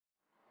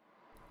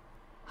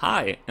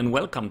Hi and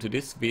welcome to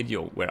this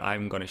video where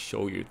I'm gonna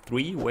show you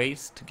 3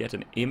 ways to get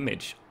an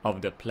image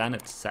of the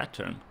planet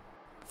Saturn.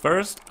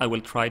 First, I will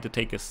try to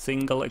take a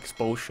single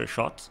exposure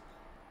shot.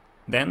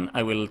 Then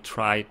I will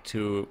try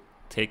to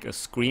take a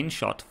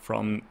screenshot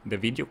from the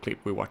video clip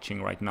we're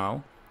watching right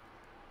now.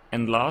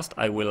 And last,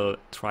 I will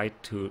try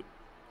to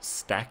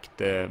stack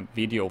the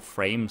video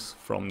frames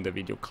from the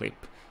video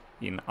clip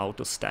in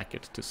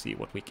Autostakkert to see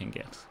what we can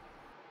get.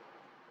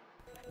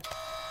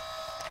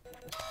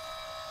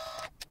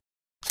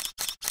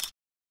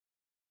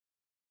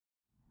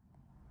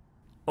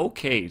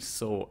 Okay,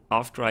 so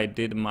after I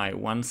did my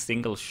one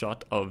single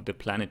shot of the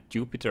planet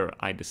Jupiter,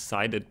 I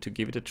decided to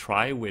give it a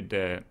try with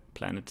the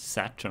planet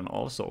Saturn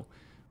also.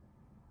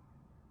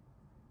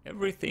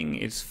 Everything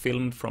is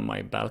filmed from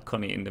my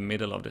balcony in the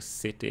middle of the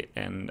city,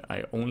 and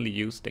I only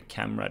use the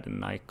camera, the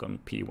Nikon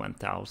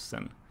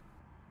P1000.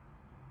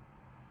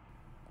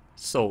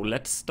 So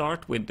let's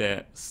start with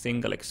the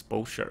single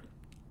exposure.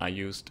 I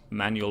used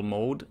manual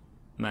mode,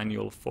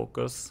 manual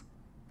focus,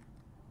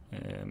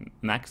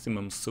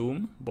 maximum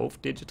zoom,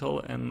 both digital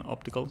and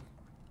optical.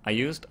 I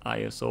used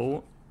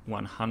ISO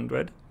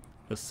 100,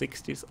 a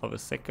 60th of a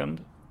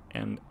second,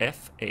 and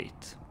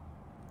f8.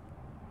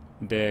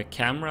 The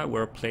camera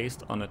were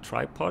placed on a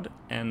tripod,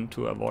 and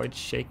to avoid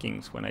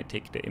shakings when I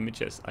take the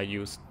images, I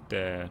used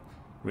the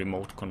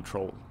remote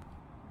control.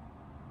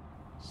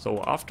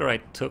 So after I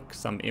took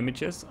some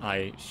images,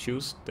 I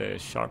chose the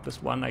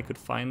sharpest one I could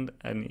find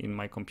in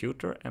my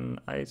computer, and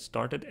I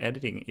started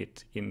editing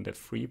it in the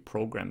free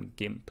program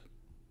GIMP.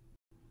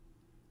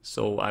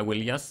 So I will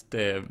just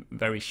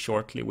very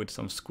shortly with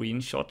some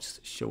screenshots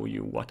show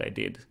you what I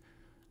did.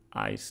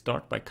 I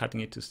start by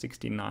cutting it to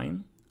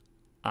 69.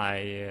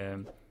 I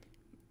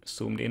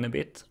zoomed in a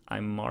bit.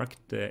 I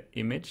marked the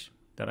image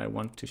that I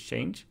want to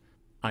change.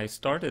 I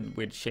started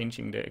with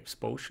changing the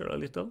exposure a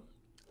little.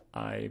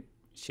 I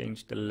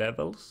changed the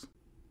levels.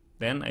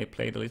 Then I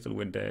played a little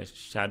with the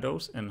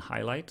shadows and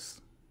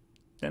highlights.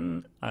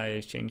 Then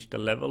I changed the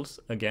levels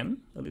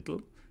again a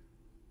little.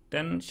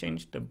 Then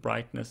changed the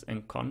brightness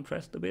and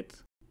contrast a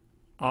bit.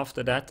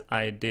 After that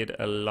I did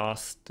a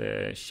last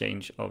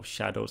change of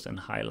shadows and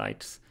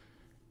highlights.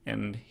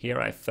 And here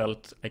I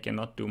felt I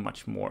cannot do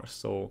much more,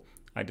 so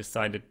I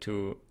decided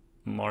to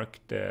mark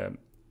the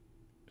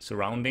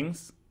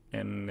surroundings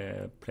and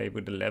play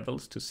with the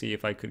levels to see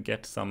if I could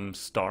get some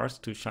stars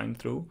to shine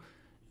through.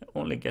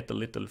 Only get a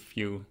little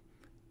few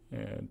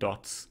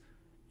dots.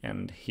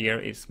 And here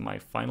is my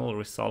final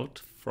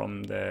result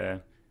from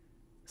the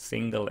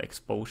single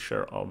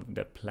exposure of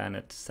the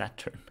planet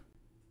Saturn.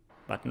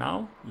 But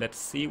now let's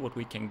see what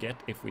we can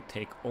get if we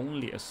take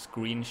only a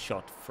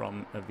screenshot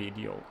from a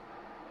video.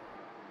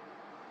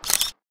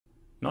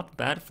 Not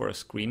bad for a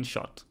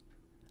screenshot.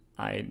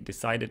 I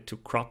decided to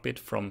crop it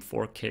from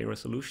 4K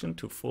resolution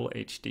to full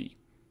HD.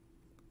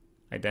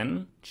 I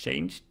then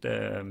changed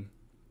the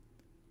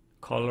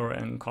color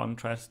and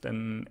contrast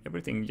and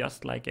everything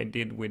just like I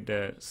did with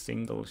the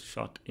single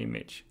shot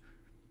image.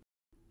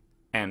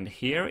 And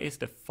here is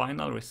the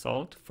final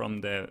result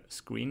from the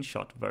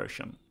screenshot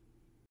version.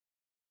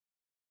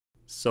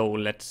 So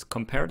let's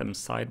compare them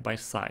side by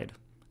side.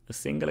 A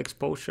single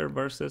exposure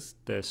versus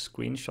the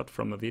screenshot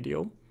from a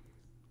video.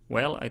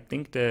 Well, I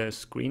think the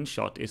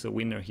screenshot is a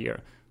winner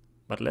here.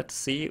 But let's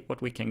see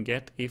what we can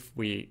get if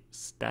we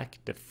stack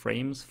the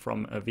frames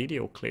from a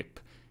video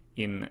clip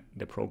in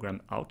the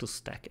program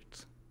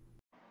Autostakkert.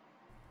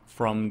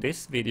 From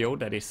this video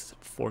that is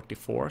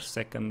 44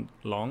 seconds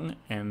long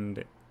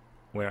and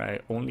where I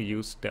only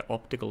used the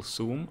optical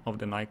zoom of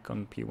the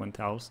Nikon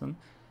P1000,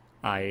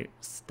 I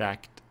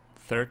stacked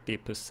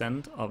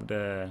 30% of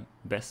the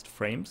best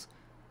frames,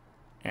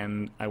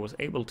 and I was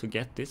able to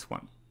get this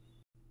one.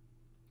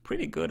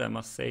 Pretty good, I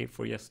must say,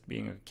 for just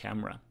being a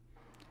camera.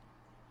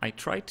 I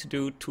tried to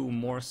do 2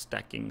 more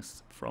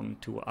stackings from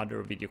 2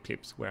 other video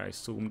clips where I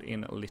zoomed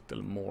in a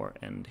little more,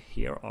 and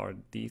here are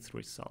these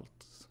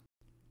results.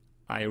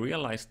 I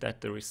realized that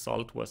the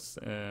result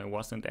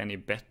wasn't any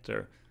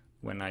better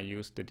when I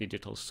used the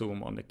digital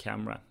zoom on the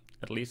camera,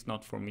 at least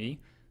not for me.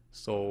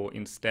 So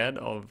instead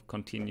of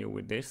continue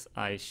with this,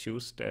 I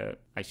choose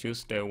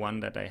the one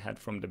that I had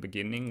from the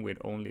beginning with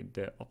only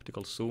the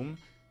optical zoom,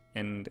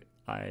 and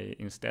I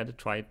instead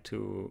tried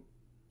to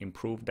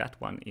improve that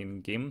one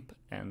in GIMP,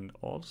 and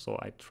also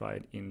I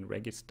tried in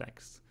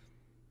Registax.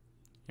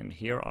 And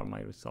here are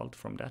my results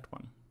from that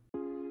one.